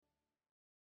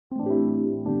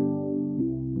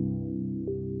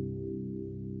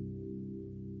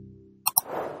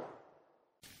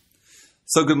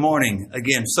So good morning.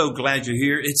 Again, so glad you're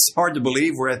here. It's hard to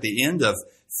believe we're at the end of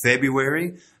February.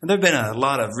 And there have been a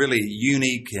lot of really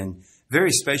unique and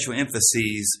very special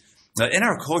emphases in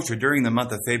our culture during the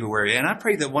month of February. And I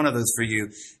pray that one of those for you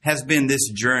has been this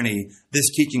journey,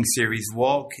 this teaching series,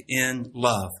 Walk in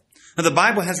Love. Now, the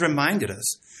Bible has reminded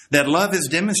us that love is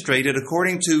demonstrated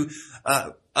according to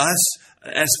us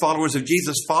as followers of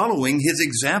Jesus, following His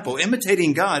example,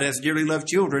 imitating God as dearly loved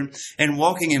children, and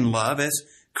walking in love as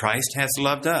Christ has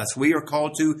loved us. We are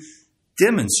called to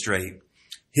demonstrate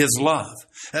His love.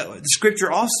 The Scripture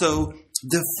also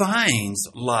defines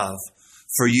love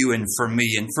for you and for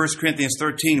me. In 1 Corinthians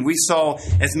 13, we saw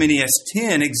as many as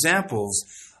 10 examples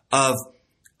of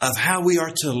how we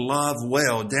are to love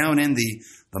well down in the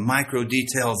micro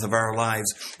details of our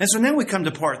lives. And so now we come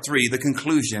to part 3, the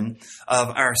conclusion of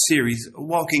our series,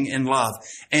 Walking in Love.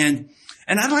 And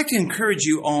I'd like to encourage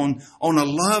you on a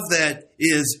love that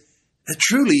is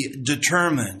truly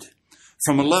determined.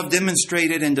 From a love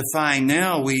demonstrated and defined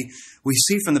now, we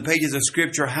see from the pages of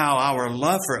Scripture how our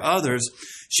love for others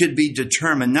should be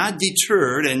determined, not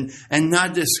deterred and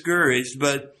not discouraged,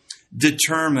 but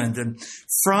determined. And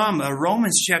from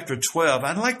Romans chapter 12,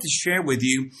 I'd like to share with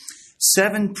you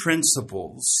 7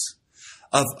 principles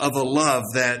of a love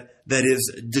that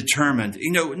is determined.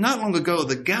 You know, not long ago,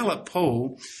 the Gallup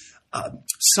poll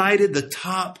cited the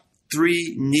top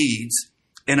 3 needs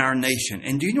in our nation.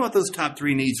 And do you know what those top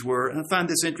 3 needs were? And I find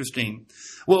this interesting.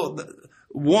 Well,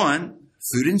 1,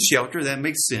 food and shelter. That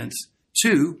makes sense.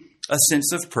 2, a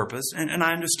sense of purpose. And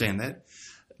I understand that.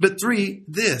 But 3,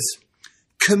 this,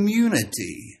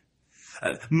 community.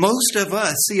 Most of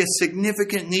us see a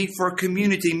significant need for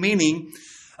community, meaning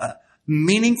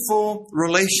meaningful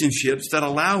relationships that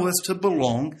allow us to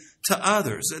belong to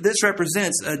others. This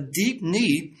represents a deep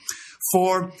need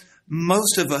for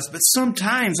most of us, but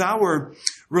sometimes our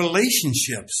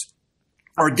relationships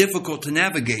are difficult to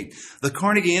navigate. The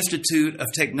Carnegie Institute of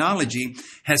Technology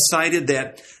has cited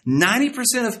that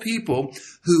 90% of people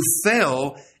who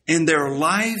fail in their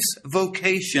life's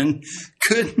vocation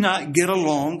could not get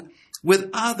along with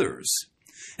others.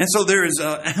 And so there is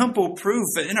ample proof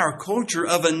in our culture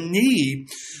of a need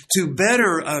to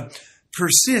better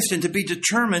persist and to be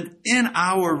determined in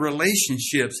our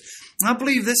relationships. I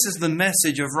believe this is the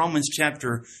message of Romans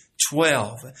chapter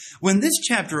 12. When this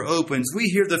chapter opens, we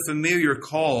hear the familiar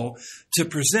call to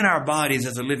present our bodies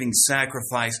as a living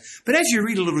sacrifice. But as you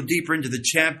read a little deeper into the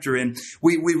chapter and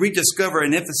we rediscover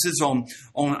an emphasis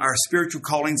on our spiritual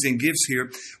callings and gifts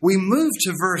here, we move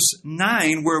to verse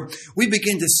 9 where we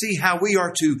begin to see how we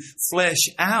are to flesh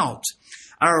out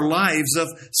our lives of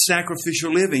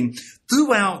sacrificial living.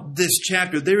 Throughout this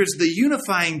chapter, there is the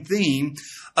unifying theme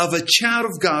of a child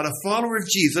of God, a follower of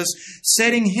Jesus,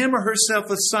 setting him or herself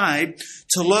aside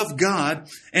to love God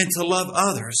and to love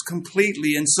others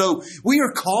completely. And so we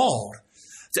are called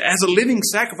as a living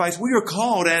sacrifice. We are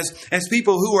called as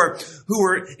people who are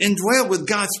indwelled with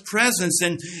God's presence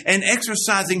and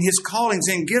exercising His callings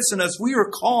and gifts in us. We are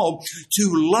called to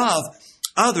love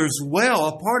others well.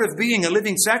 A part of being a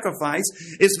living sacrifice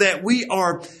is that we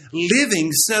are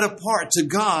living set apart to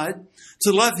God,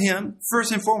 to love Him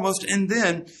first and foremost, and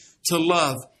then to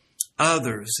love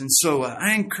others. And so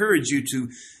I encourage you to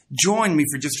join me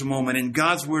for just a moment in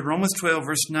God's Word, Romans 12,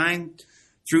 verse 9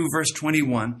 through verse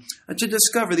 21, to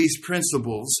discover these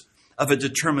principles of a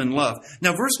determined love.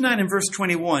 Now, verse 9 and verse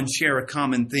 21 share a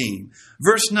common theme.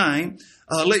 Verse 9,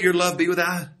 let your love be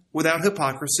without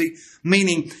hypocrisy,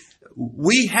 meaning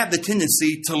we have the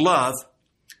tendency to love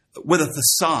with a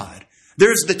facade.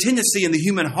 There's the tendency in the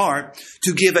human heart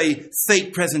to give a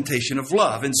fake presentation of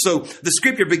love. And so the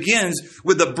Scripture begins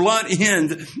with the blunt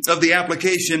end of the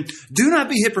application. Do not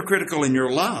be hypocritical in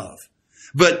your love,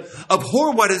 but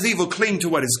abhor what is evil, cling to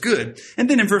what is good. And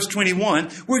then in verse 21,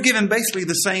 we're given basically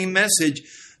the same message.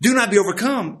 Do not be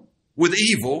overcome with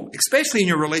evil, especially in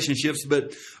your relationships,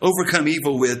 but overcome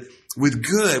evil with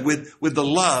good, with the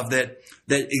love that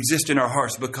exists in our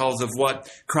hearts because of what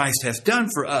Christ has done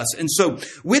for us. And so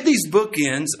with these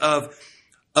bookends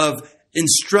of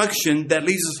instruction that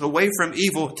leads us away from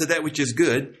evil to that which is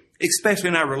good, especially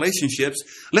in our relationships,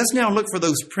 let's now look for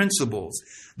those principles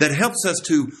that helps us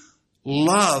to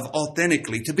love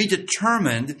authentically, to be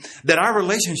determined that our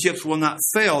relationships will not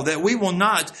fail, that we will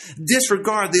not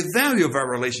disregard the value of our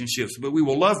relationships, but we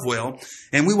will love well,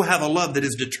 and we will have a love that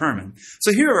is determined.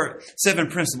 So here are 7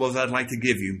 principles I'd like to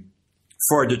give you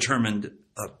for a determined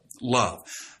love.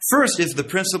 First is the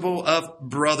principle of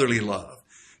brotherly love.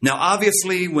 Now,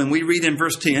 obviously, when we read in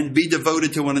verse 10, be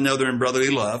devoted to one another in brotherly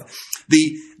love,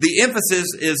 the emphasis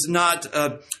is not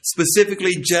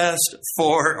specifically just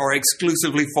for or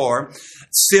exclusively for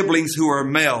siblings who are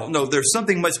male. No, there's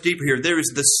something much deeper here. There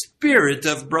is the spirit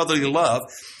of brotherly love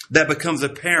that becomes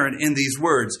apparent in these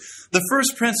words. The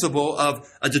first principle of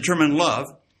a determined love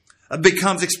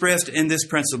becomes expressed in this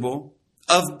principle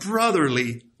of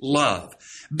brotherly love.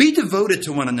 Be devoted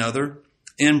to one another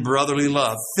in brotherly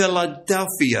love.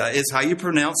 Philadelphia is how you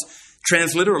pronounce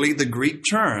transliterally the Greek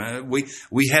term.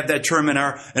 We have that term in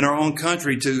our own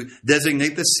country to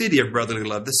designate the city of brotherly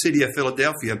love, the city of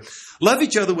Philadelphia. Love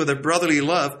each other with a brotherly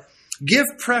love. Give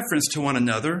preference to one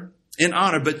another in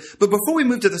honor. But before we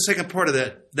move to the second part of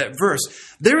that verse,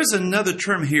 there is another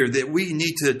term here that we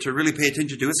need to really pay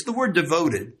attention to. It's the word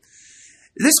devoted.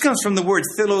 This comes from the word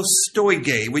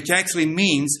philostoige, which actually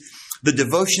means the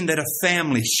devotion that a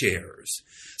family shares.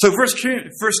 So verse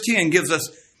 10 gives us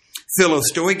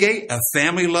philostoige, a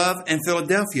family love, and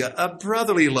Philadelphia, a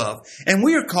brotherly love. And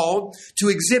we are called to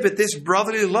exhibit this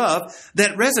brotherly love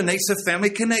that resonates a family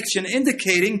connection,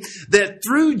 indicating that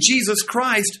through Jesus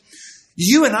Christ,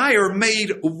 you and I are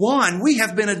made one. We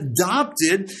have been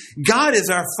adopted. God is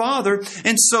our Father.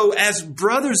 And so as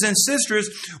brothers and sisters,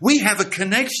 we have a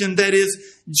connection that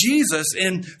is Jesus.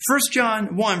 In 1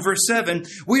 John 1, verse 7,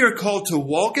 we are called to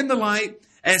walk in the light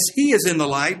as He is in the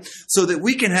light so that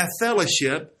we can have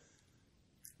fellowship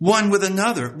one with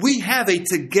another. We have a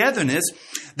togetherness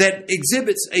that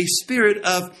exhibits a spirit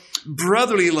of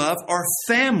brotherly love or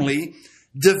family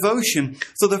devotion.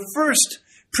 So the first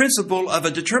principle of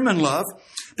a determined love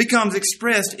becomes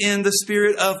expressed in the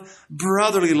spirit of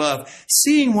brotherly love,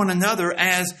 seeing one another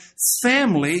as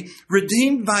family,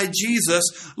 redeemed by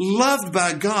Jesus, loved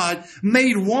by God,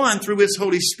 made one through His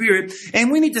Holy Spirit. And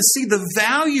we need to see the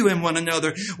value in one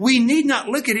another. We need not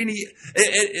look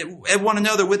at one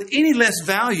another with any less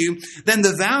value than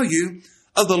the value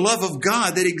of the love of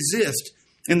God that exists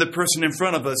in the person in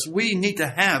front of us. We need to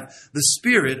have the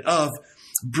spirit of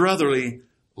brotherly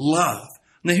love.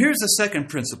 Now, here's the second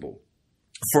principle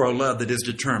for a love that is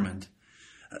determined.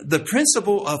 The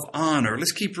principle of honor.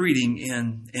 Let's keep reading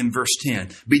in verse 10.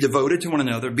 Be devoted to one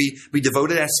another. Be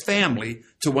devoted as family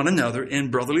to one another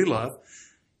in brotherly love.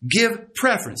 Give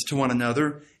preference to one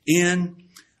another in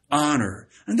honor.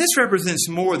 And this represents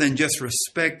more than just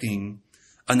respecting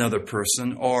another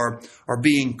person or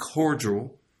being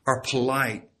cordial or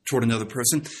polite toward another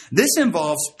person. This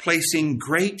involves placing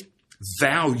great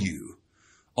value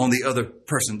on the other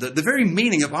person. The very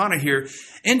meaning of honor here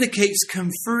indicates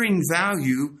conferring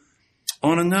value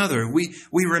on another. We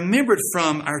remembered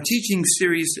from our teaching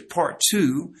series, part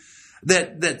 2,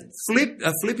 that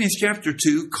Philippians chapter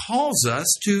 2 calls us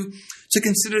to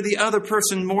consider the other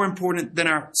person more important than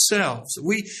ourselves.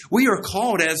 We are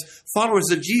called as followers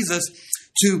of Jesus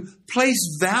to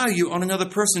place value on another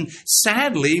person.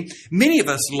 Sadly, many of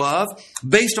us love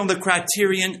based on the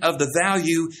criterion of the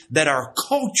value that our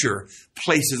culture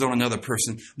places on another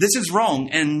person. This is wrong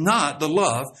and not the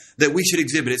love that we should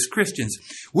exhibit as Christians.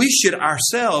 We should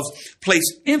ourselves place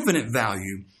infinite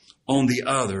value on the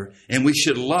other, and we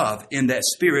should love in that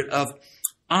spirit of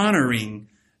honoring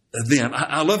them.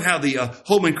 I love how the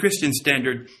Holman Christian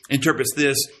Standard interprets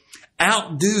this.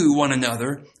 Outdo one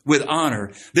another with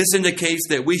honor. This indicates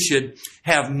that we should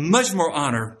have much more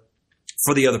honor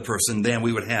for the other person than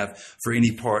we would have for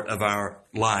any part of our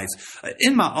lives.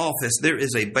 In my office, there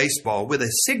is a baseball with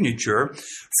a signature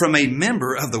from a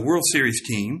member of the World Series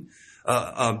team,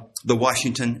 the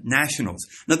Washington Nationals.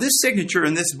 Now, this signature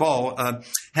in this ball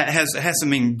has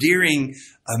some endearing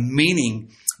meaning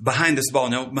behind this ball.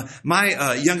 Now,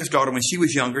 my youngest daughter, when she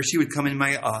was younger, she would come in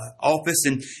my office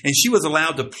and she was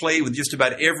allowed to play with just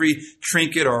about every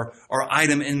trinket or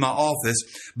item in my office.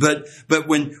 But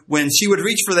when she would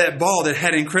reach for that ball that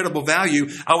had incredible value,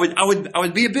 I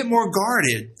would be a bit more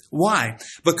guarded. Why?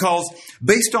 Because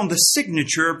based on the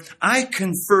signature, I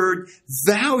conferred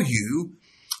value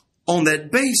on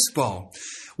that baseball.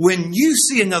 When you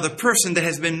see another person that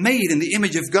has been made in the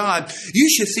image of God, you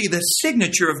should see the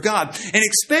signature of God. And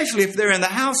especially if they're in the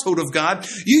household of God,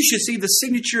 you should see the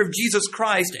signature of Jesus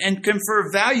Christ and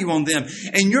confer value on them.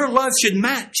 And your love should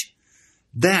match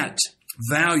that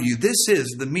value. This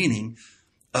is the meaning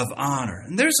of honor.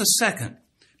 And there's a second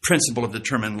principle of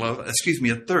determined love. A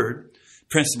third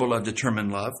principle of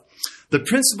determined love. The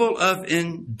principle of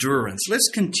endurance. Let's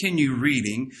continue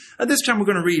reading. This time we're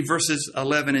going to read verses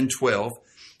 11 and 12.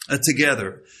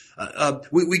 Together.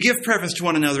 We give preference to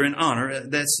one another in honor.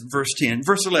 That's verse 10.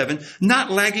 Verse 11,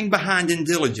 not lagging behind in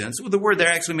diligence. Well, the word there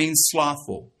actually means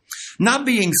slothful. Not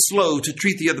being slow to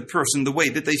treat the other person the way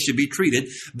that they should be treated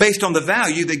based on the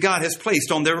value that God has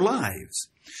placed on their lives.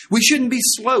 We shouldn't be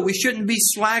slow. We shouldn't be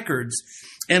slackards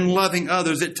in loving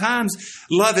others. At times,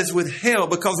 love is withheld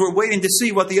because we're waiting to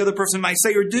see what the other person might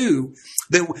say or do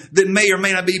that may or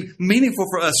may not be meaningful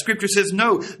for us. Scripture says,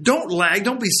 no, don't lag,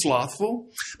 don't be slothful,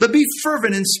 but be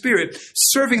fervent in spirit,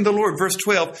 serving the Lord. Verse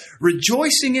 12,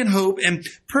 rejoicing in hope and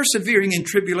persevering in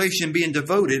tribulation, being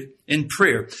devoted in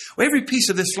prayer. Well, every piece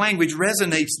of this language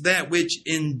resonates that which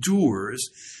endures,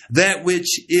 that which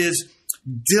is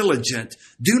diligent.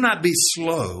 Do not be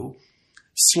slothful,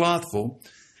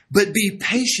 but be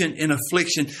patient in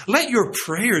affliction. Let your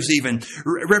prayers even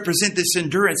represent this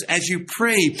endurance as you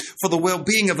pray for the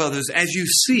well-being of others, as you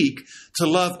seek to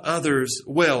love others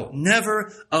well.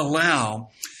 Never allow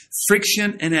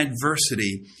friction and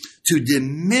adversity to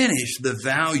diminish the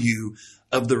value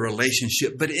of the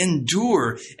relationship, but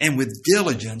endure and with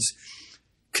diligence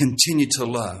continue to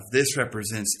love. This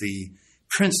represents the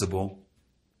principle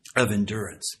of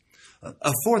endurance.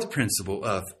 A fourth principle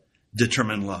of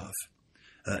determined love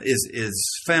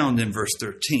is found in verse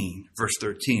 13. Verse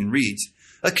 13 reads,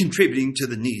 contributing to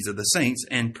the needs of the saints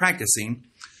and practicing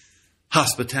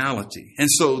hospitality. And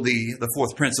so the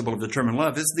fourth principle of determined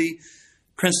love is the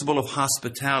principle of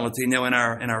hospitality. Now, in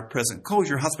our present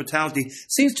culture, hospitality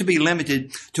seems to be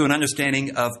limited to an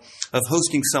understanding of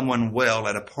hosting someone well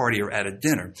at a party or at a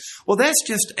dinner. Well, that's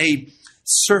just a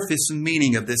surface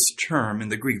meaning of this term in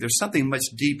the Greek. There's something much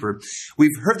deeper. We've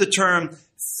heard the term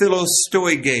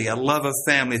philostoige, a love of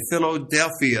family,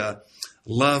 Philadelphia,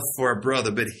 love for a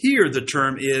brother. But here the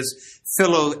term is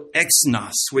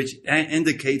philoexnos, which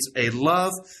indicates a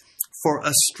love for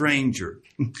a stranger.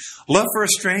 Love for a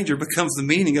stranger becomes the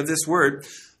meaning of this word,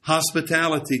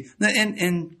 hospitality. Now,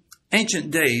 in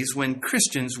ancient days, when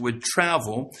Christians would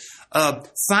travel,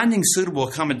 finding suitable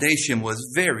accommodation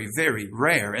was very, very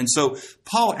rare. And so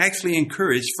Paul actually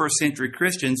encouraged first century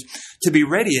Christians to be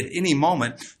ready at any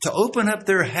moment to open up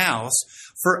their house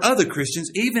for other Christians,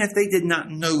 even if they did not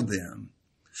know them.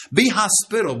 Be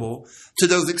hospitable to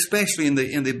those, especially in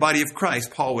the body of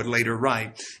Christ, Paul would later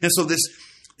write. And so this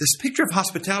picture of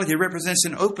hospitality represents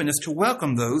an openness to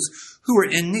welcome those who are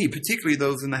in need, particularly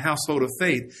those in the household of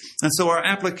faith. And so our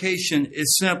application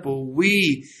is simple.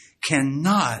 We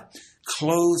cannot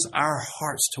close our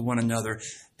hearts to one another.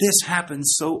 This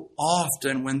happens so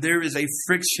often when there is a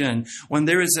friction, when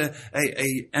there is an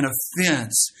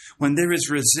offense, when there is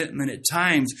resentment. At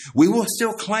times, we will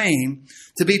still claim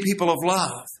to be people of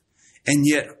love and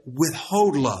yet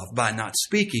withhold love by not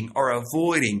speaking or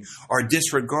avoiding or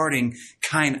disregarding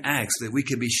kind acts that we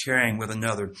could be sharing with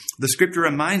another. The scripture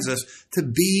reminds us to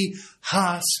be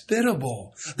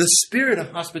hospitable. The spirit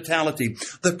of hospitality,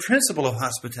 the principle of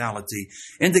hospitality,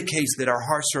 indicates that our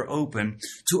hearts are open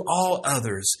to all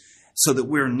others so that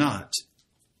we're not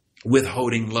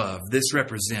withholding love. This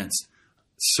represents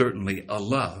certainly a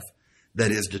love that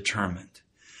is determined.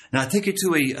 Now I take you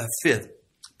to a fifth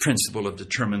principle of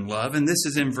determined love, and this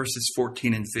is in verses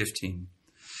 14 and 15.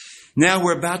 Now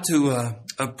we're about to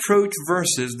approach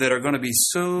verses that are going to be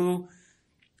so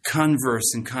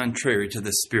converse and contrary to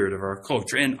the spirit of our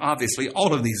culture. And obviously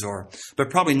all of these are, but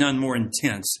probably none more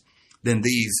intense than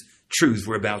these truths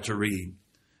we're about to read.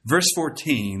 Verse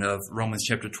 14 of Romans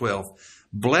chapter 12,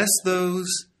 bless those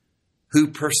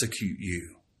who persecute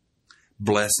you.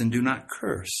 Bless and do not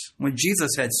curse. When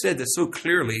Jesus had said this so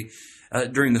clearly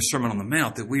during the Sermon on the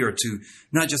Mount, that we are to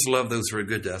not just love those who are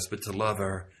good to us, but to love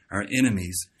our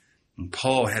enemies. And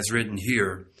Paul has written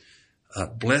here,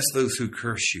 bless those who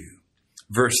curse you.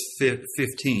 Verse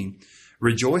 15,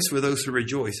 rejoice with those who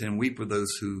rejoice and weep with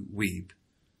those who weep.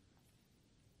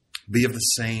 Be of the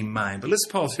same mind. But let's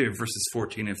pause here, verses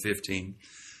 14 and 15.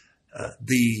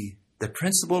 The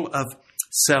principle of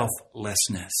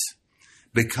selflessness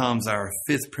becomes our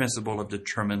fifth principle of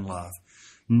determined love.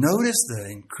 Notice the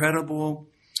incredible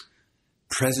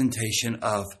presentation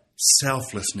of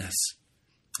selflessness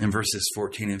in verses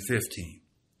 14 and 15.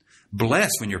 Bless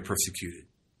when you're persecuted.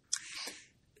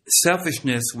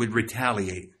 Selfishness would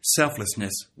retaliate.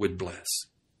 Selflessness would bless.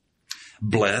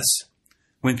 Bless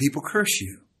when people curse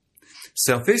you.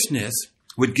 Selfishness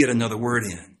would get another word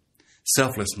in.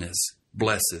 Selflessness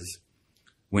blesses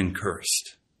when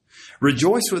cursed.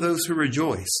 Rejoice with those who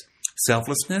rejoice.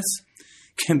 Selflessness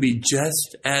can be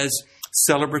just as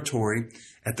celebratory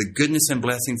at the goodness and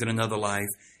blessings in another life,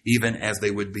 even as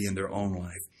they would be in their own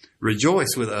life.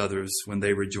 Rejoice with others when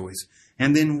they rejoice,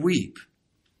 and then weep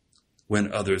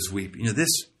when others weep. You know,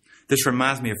 this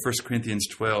reminds me of 1 Corinthians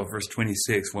 12, verse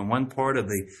 26. When one part of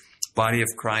the body of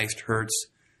Christ hurts,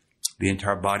 the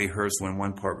entire body hurts. When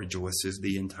one part rejoices,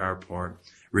 the entire part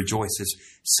rejoices.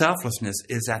 Selflessness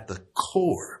is at the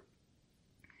core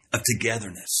of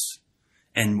togetherness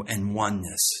and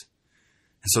oneness.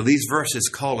 And so these verses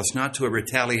call us not to a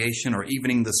retaliation or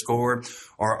evening the score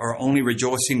or only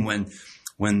rejoicing when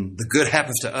the good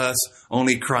happens to us,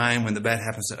 only crying when the bad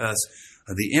happens to us.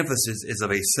 The emphasis is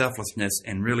of a selflessness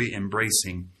and really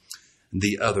embracing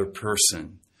the other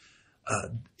person.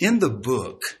 In the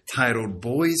book titled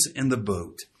Boys in the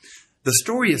Boat, the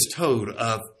story is told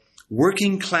of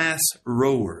working class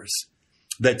rowers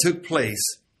that took place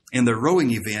in the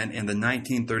rowing event in the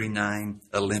 1939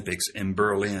 Olympics in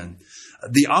Berlin.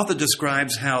 The author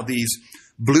describes how these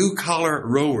blue-collar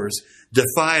rowers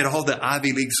defied all the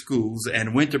Ivy League schools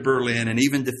and went to Berlin and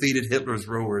even defeated Hitler's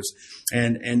rowers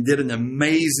and did an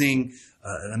amazing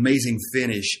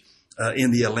finish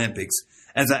in the Olympics.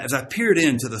 As I peered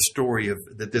into the story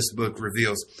that this book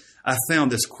reveals, I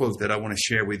found this quote that I want to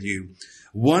share with you.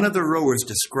 One of the rowers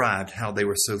described how they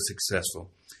were so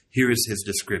successful. Here is his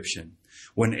description.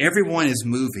 When everyone is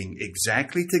moving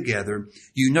exactly together,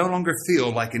 you no longer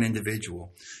feel like an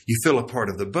individual. You feel a part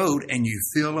of the boat and you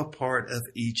feel a part of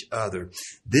each other.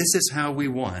 This is how we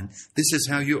won. This is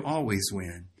how you always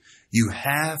win. You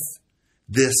have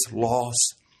this loss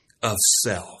of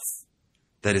self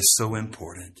that is so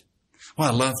important.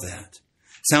 Well, I love that.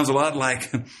 Sounds a lot like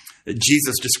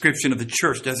Jesus' description of the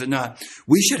church, does it not?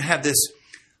 We should have this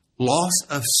loss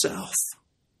of self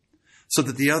so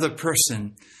that the other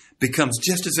person becomes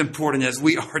just as important as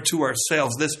we are to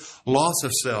ourselves. This loss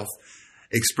of self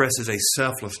expresses a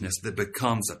selflessness that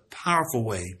becomes a powerful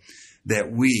way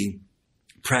that we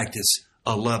practice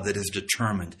a love that is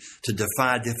determined to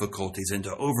defy difficulties and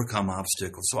to overcome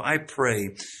obstacles. So I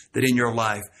pray that in your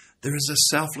life there is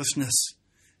a selflessness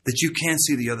that you can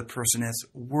see the other person as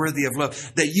worthy of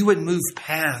love, that you would move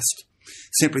past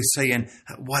simply saying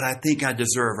what I think I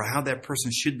deserve or how that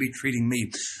person should be treating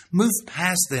me. Move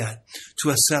past that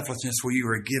to a selflessness where you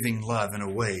are giving love in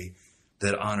a way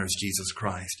that honors Jesus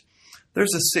Christ.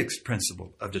 There's a sixth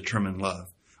principle of determined love.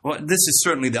 Well, this is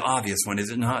certainly the obvious one, is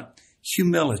it not?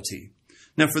 Humility.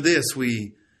 Now for this,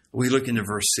 we look into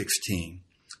verse 16.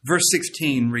 Verse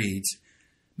 16 reads,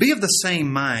 "Be of the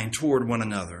same mind toward one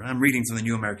another." I'm reading from the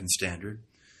New American Standard.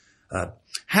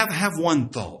 Have one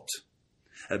thought.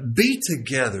 Be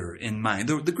together in mind.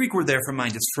 The Greek word there for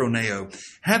mind is phroneo.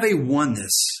 Have a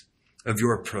oneness of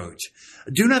your approach.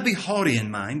 Do not be haughty in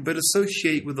mind, but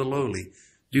associate with the lowly.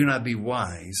 Do not be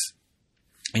wise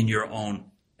in your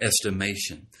own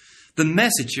estimation. The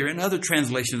message here, and other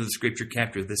translations of the scripture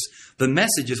capture this, the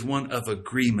message is one of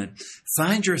agreement.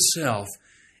 Find yourself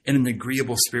in an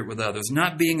agreeable spirit with others,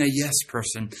 not being a yes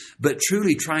person, but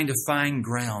truly trying to find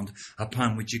ground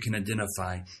upon which you can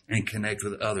identify and connect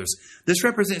with others. This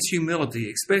represents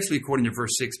humility, especially according to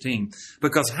verse 16,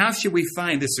 because how should we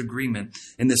find this agreement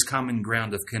and this common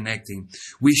ground of connecting?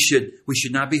 We should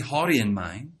not be haughty in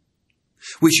mind.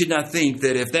 We should not think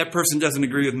that if that person doesn't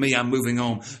agree with me, I'm moving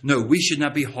on. No, we should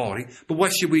not be haughty. But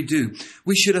what should we do?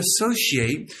 We should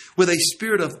associate with a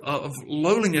spirit of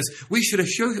lowliness. We should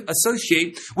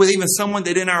associate with even someone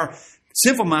that in our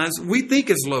sinful minds we think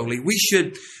is lowly. We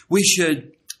should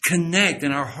connect,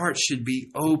 and our hearts should be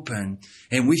open,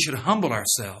 and we should humble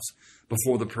ourselves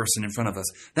before the person in front of us.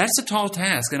 That's a tall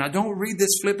task, and I don't read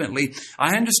this flippantly.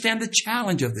 I understand the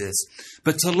challenge of this.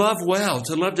 But to love well,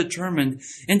 to love determined,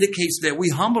 indicates that we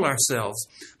humble ourselves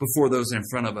before those in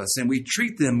front of us, and we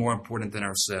treat them more important than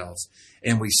ourselves.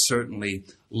 And we certainly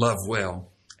love well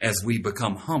as we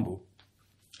become humble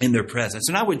in their presence.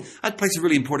 And I'd place a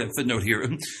really important footnote here.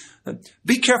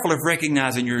 Be careful of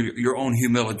recognizing your own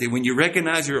humility. When you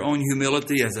recognize your own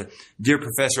humility, as a dear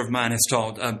professor of mine has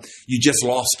taught, you just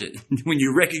lost it. When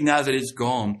you recognize it, it's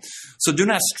gone. So do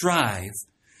not strive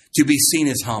to be seen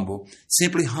as humble.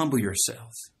 Simply humble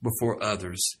yourselves before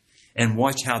others and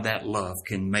watch how that love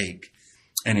can make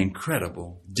an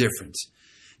incredible difference.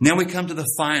 Now we come to the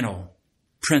final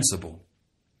principle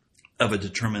of a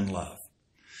determined love.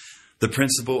 The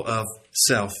principle of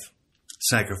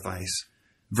self-sacrifice.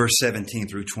 Verse 17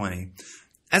 through 20.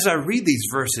 As I read these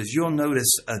verses, you'll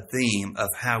notice a theme of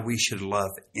how we should love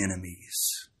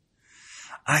enemies.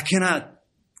 I cannot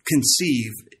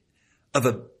conceive of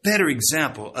a better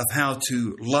example of how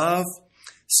to love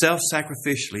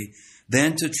self-sacrificially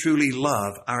than to truly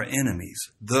love our enemies,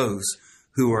 those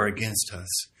who are against us.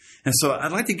 And so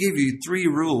I'd like to give you 3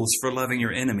 rules for loving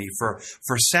your enemy, for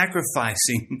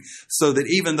sacrificing so that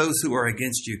even those who are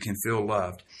against you can feel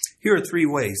loved. Here are 3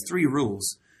 ways, 3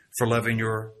 rules for loving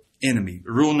your enemy.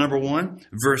 Rule number 1,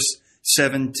 verse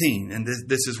 17. And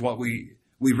this is what we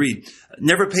read.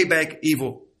 Never pay back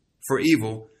evil for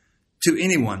evil. to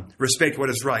anyone. Respect what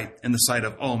is right in the sight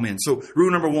of all men. So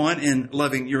rule number 1 in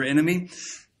loving your enemy,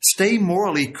 stay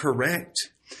morally correct.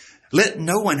 Let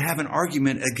no one have an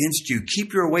argument against you.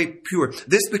 Keep your way pure.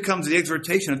 This becomes the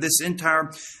exhortation of this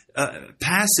entire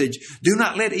passage. Do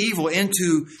not let evil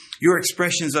into your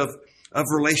expressions of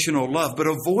relational love, but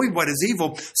avoid what is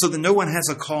evil so that no one has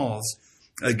a cause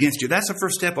against you. That's the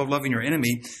first step of loving your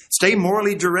enemy. Stay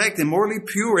morally direct and morally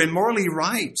pure and morally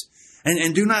right.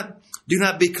 And do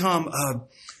not become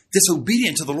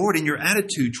disobedient to the Lord in your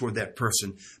attitude toward that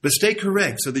person, but stay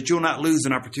correct so that you'll not lose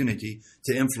an opportunity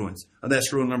to influence.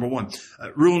 That's rule number 1.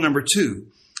 Rule number 2,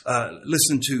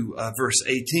 listen to verse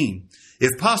 18.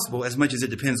 If possible, as much as it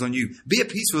depends on you, be at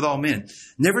peace with all men.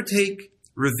 Never take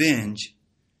revenge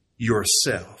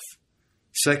yourself.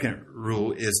 Second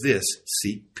rule is this: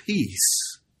 seek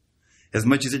peace. As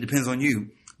much as it depends on you,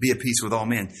 be at peace with all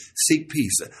men. Seek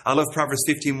peace. I love Proverbs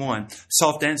 15:1.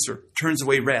 Soft answer turns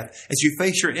away wrath. As you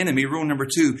face your enemy, rule number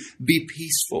 2, be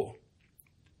peaceful.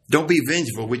 Don't be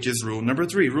vengeful, which is rule number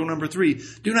 3. Rule number 3,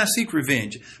 do not seek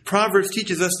revenge. Proverbs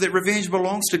teaches us that revenge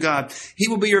belongs to God. He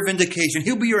will be your vindication.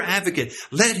 He'll be your advocate.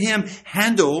 Let him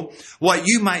handle what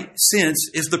you might sense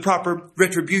is the proper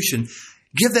retribution.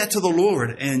 Give that to the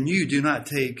Lord, and you do not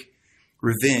take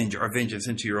revenge or vengeance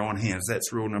into your own hands.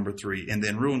 That's rule number 3. And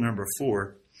then rule number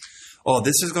 4. Oh,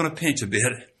 this is going to pinch a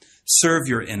bit. Serve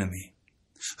your enemy.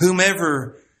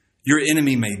 Whomever your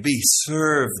enemy may be,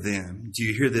 serve them. Do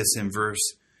you hear this in verse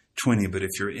 20? But if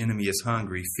your enemy is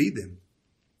hungry, feed them.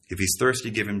 If he's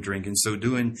thirsty, give him drink. In so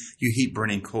doing, you heap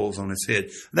burning coals on his head.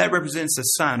 That represents a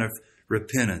sign of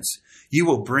repentance. You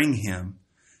will bring him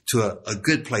to a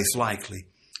good place, likely,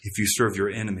 if you serve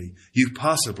your enemy. You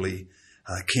possibly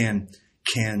can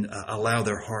allow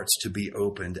their hearts to be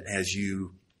opened as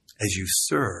you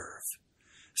serve.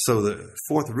 So the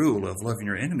fourth rule of loving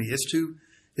your enemy is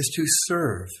to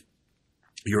serve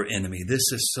your enemy. This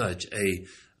is such a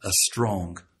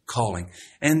strong calling,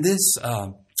 and this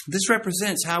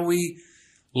represents how we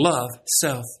love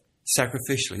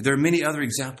self-sacrificially. There are many other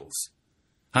examples.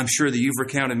 I'm sure that you've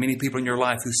recounted many people in your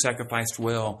life who sacrificed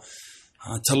well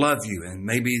to love you, and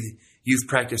maybe you've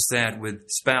practiced that with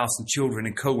spouse and children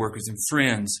and coworkers and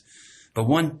friends. But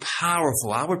one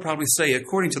powerful, I would probably say,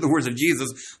 according to the words of Jesus,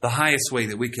 the highest way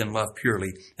that we can love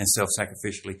purely and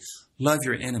self-sacrificially, love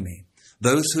your enemy.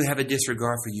 Those who have a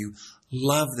disregard for you,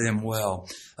 love them well.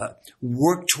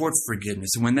 Work toward forgiveness.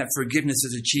 And when that forgiveness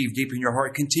is achieved deep in your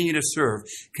heart, continue to serve,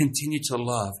 continue to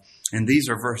love. And these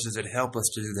are verses that help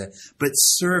us to do that. But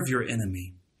serve your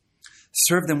enemy.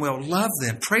 Serve them well. Love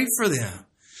them. Pray for them.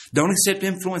 Don't accept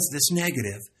influence that's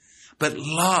negative, but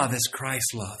love as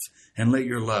Christ loves. And let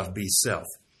your love be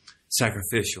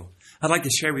self-sacrificial. I'd like to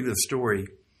share with you the story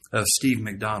of Steve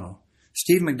McDonald.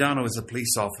 Steve McDonald is a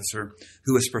police officer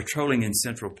who was patrolling in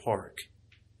Central Park.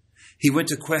 He went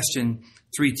to question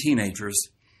 3 teenagers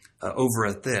over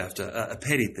a theft, a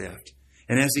petty theft.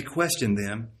 And as he questioned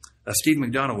them, Steve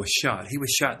McDonald was shot. He was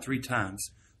shot 3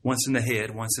 times, once in the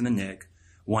head, once in the neck,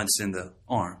 once in the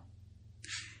arm.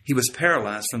 He was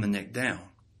paralyzed from the neck down.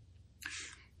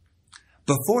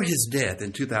 Before his death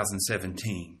in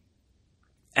 2017,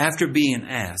 after being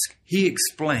asked, he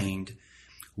explained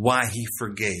why he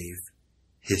forgave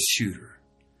his shooter.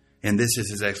 And this is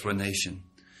his explanation.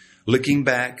 Looking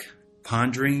back,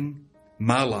 pondering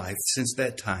my life since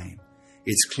that time,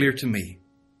 it's clear to me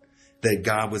that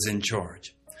God was in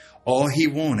charge. All he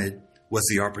wanted was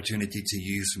the opportunity to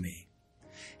use me.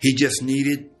 He just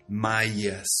needed my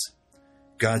yes.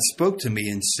 God spoke to me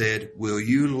and said, will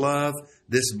you love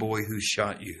this boy who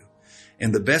shot you?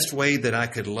 And the best way that I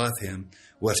could love him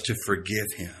was to forgive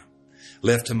him.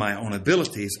 Left to my own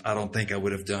abilities, I don't think I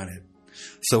would have done it.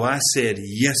 So I said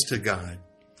yes to God.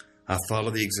 I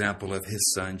followed the example of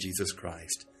his son, Jesus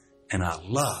Christ. And I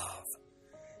love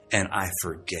and I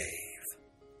forgave.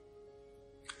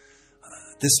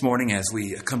 This morning, as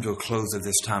we come to a close of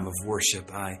this time of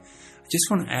worship, I just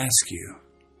want to ask you,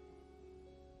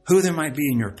 who there might be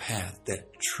in your path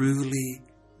that truly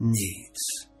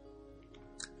needs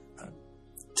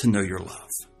to know your love.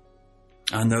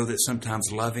 I know that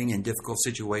sometimes loving in difficult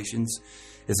situations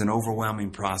is an overwhelming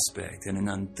prospect and an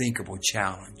unthinkable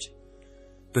challenge.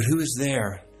 But who is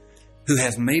there who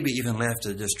has maybe even left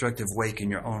a destructive wake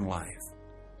in your own life?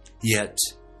 Yet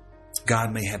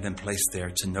God may have been placed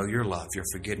there to know your love, your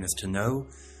forgiveness, to know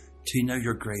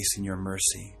your grace and your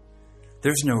mercy.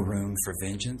 There's no room for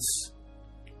vengeance.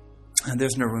 And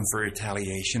there's no room for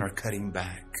retaliation or cutting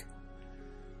back.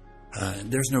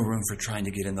 There's no room for trying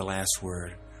to get in the last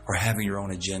word or having your own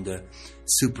agenda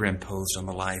superimposed on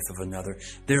the life of another.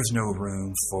 There's no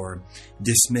room for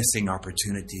dismissing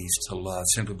opportunities to love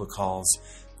simply because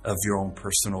of your own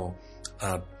personal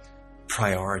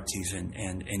priorities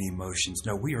and emotions.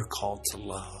 No, we are called to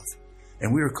love.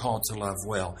 And we are called to love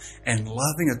well. And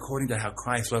loving according to how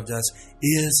Christ loved us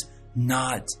is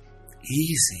not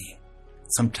easy.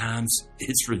 Sometimes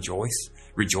it's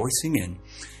rejoicing, and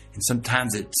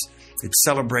sometimes it's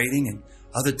celebrating, and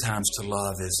other times to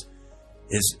love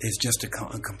is just a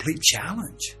complete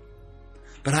challenge.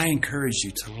 But I encourage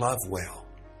you to love well.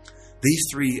 These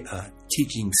 3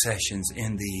 teaching sessions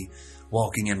in the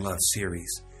Walking in Love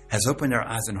series has opened our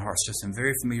eyes and hearts to some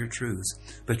very familiar truths,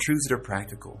 but truths that are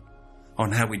practical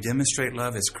on how we demonstrate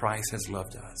love as Christ has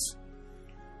loved us,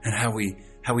 and how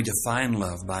we define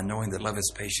love by knowing that love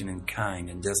is patient and kind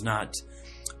and does not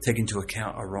take into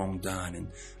account a wrong done, and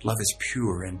love is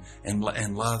pure, and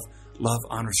love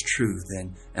honors truth,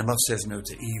 and love says no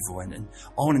to evil, and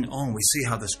on. We see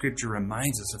how the Scripture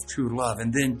reminds us of true love,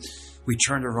 and then we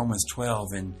turn to Romans 12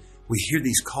 and we hear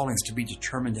these callings to be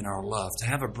determined in our love, to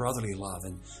have a brotherly love,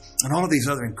 and all of these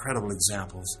other incredible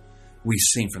examples we've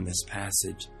seen from this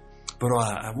passage. But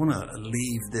I want to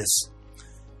leave this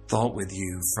thought with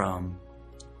you from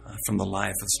the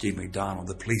life of Steve McDonald,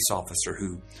 the police officer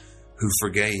who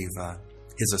forgave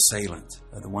his assailant,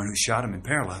 the one who shot him and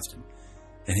paralyzed him.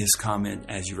 And his comment,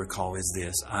 as you recall, is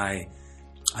this: I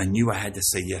knew I had to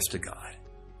say yes to God.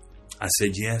 I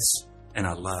said yes, and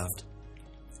I loved,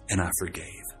 and I forgave.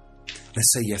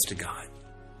 Let's say yes to God,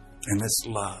 and let's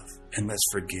love, and let's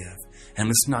forgive, and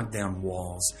let's knock down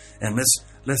walls, and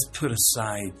let's put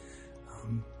aside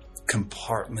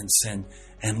compartments,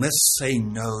 and let's say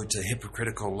no to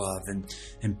hypocritical love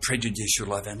and prejudicial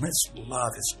love, and let's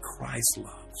love as Christ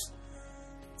loves.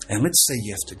 And let's say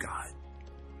yes to God,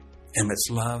 and let's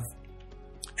love,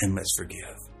 and let's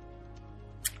forgive.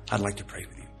 I'd like to pray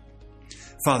with you.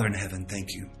 Father in heaven,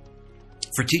 thank you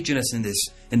for teaching us in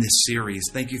this series.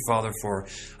 Thank you, Father, for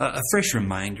a fresh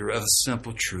reminder of a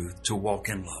simple truth: to walk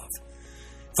in love.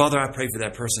 Father, I pray for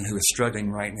that person who is struggling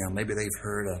right now. Maybe they've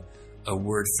heard a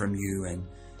word from you,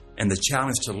 and the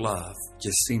challenge to love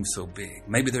just seems so big.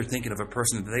 Maybe they're thinking of a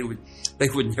person that they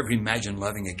would never imagine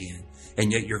loving again,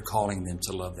 and yet you're calling them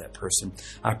to love that person.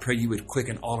 I pray you would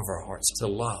quicken all of our hearts to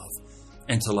love,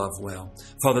 and to love well.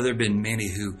 Father, there have been many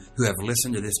who have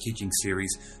listened to this teaching series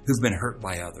who've been hurt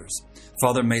by others.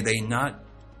 Father, may they not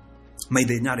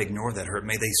ignore that hurt.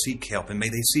 May they seek help, and may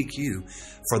they seek you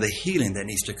for the healing that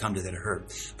needs to come to that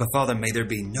hurt. But Father, may there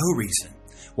be no reason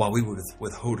why we would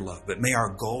withhold love, but may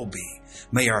our goal be,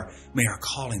 may our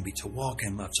calling be to walk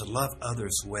in love, to love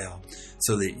others well,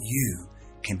 so that you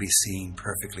can be seen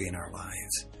perfectly in our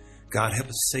lives. God, help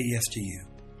us to say yes to you.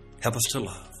 Help us to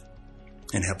love,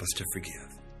 and help us to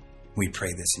forgive. We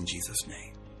pray this in Jesus'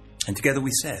 name. And together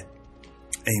we said,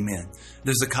 amen.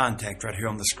 There's a contact right here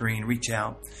on the screen. Reach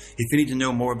out. If you need to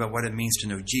know more about what it means to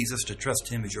know Jesus, to trust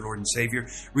Him as your Lord and Savior,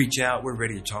 reach out. We're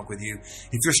ready to talk with you.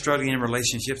 If you're struggling in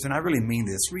relationships, and I really mean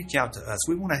this, reach out to us.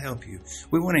 We want to help you.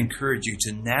 We want to encourage you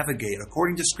to navigate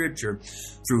according to Scripture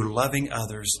through loving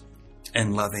others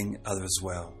and loving others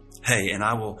well. Hey, and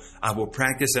I will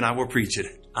practice and I will preach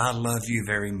it. I love you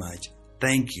very much.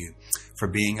 Thank you for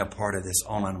being a part of this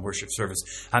online worship service.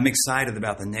 I'm excited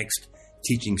about the next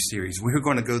teaching series. We're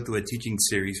going to go through a teaching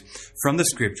series from the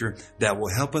Scripture that will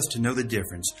help us to know the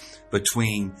difference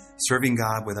between serving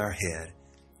God with our head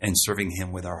and serving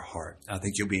Him with our heart. I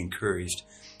think you'll be encouraged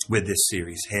with this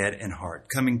series, Head and Heart,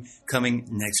 coming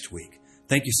next week.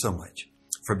 Thank you so much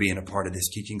for being a part of this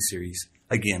teaching series.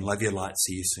 Again, love you a lot.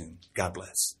 See you soon. God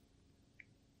bless.